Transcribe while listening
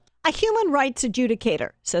A human rights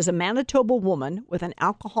adjudicator says a Manitoba woman with an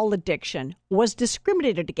alcohol addiction was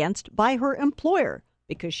discriminated against by her employer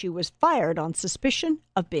because she was fired on suspicion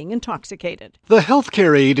of being intoxicated. The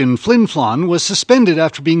healthcare aide in Flin Flon was suspended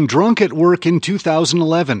after being drunk at work in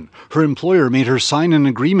 2011. Her employer made her sign an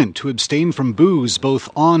agreement to abstain from booze both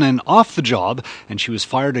on and off the job, and she was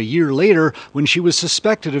fired a year later when she was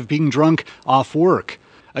suspected of being drunk off work.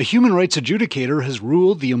 A human rights adjudicator has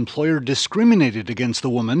ruled the employer discriminated against the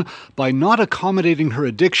woman by not accommodating her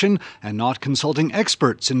addiction and not consulting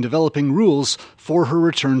experts in developing rules for her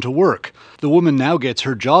return to work. The woman now gets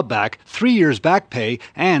her job back, 3 years back pay,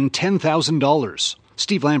 and $10,000.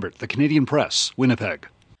 Steve Lambert, The Canadian Press, Winnipeg.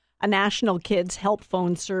 A National Kids Help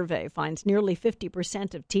Phone survey finds nearly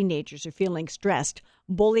 50% of teenagers are feeling stressed.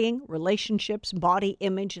 Bullying, relationships, body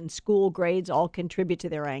image, and school grades all contribute to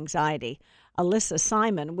their anxiety. Alyssa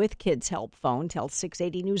Simon with Kids Help Phone tells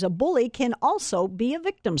 680 News a bully can also be a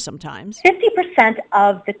victim sometimes. 50%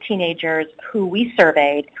 of the teenagers who we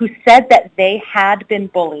surveyed who said that they had been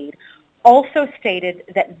bullied also stated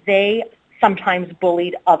that they sometimes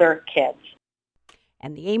bullied other kids.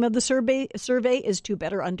 And the aim of the survey is to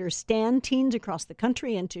better understand teens across the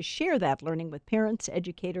country and to share that learning with parents,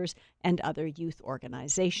 educators, and other youth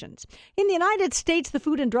organizations. In the United States, the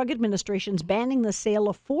Food and Drug Administration is banning the sale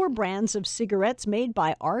of 4 brands of cigarettes made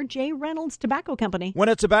by R.J. Reynolds Tobacco Company. When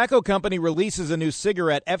a tobacco company releases a new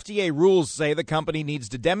cigarette, FDA rules say the company needs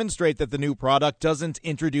to demonstrate that the new product doesn't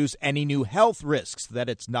introduce any new health risks, that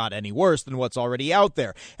it's not any worse than what's already out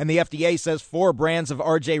there. And the FDA says 4 brands of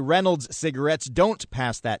R.J. Reynolds cigarettes don't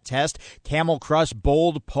pass that test: Camel Crush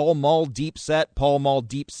Bold, Pall Mall Deep Set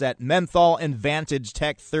Menthol, and Vantage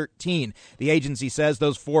Tech 13. The agency says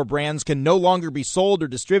those 4 brands can no longer be sold or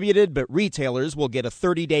distributed, but retailers will get a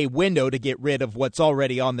 30-day window to get rid of what's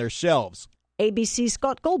already on their shelves. ABC's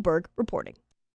Scott Goldberg reporting.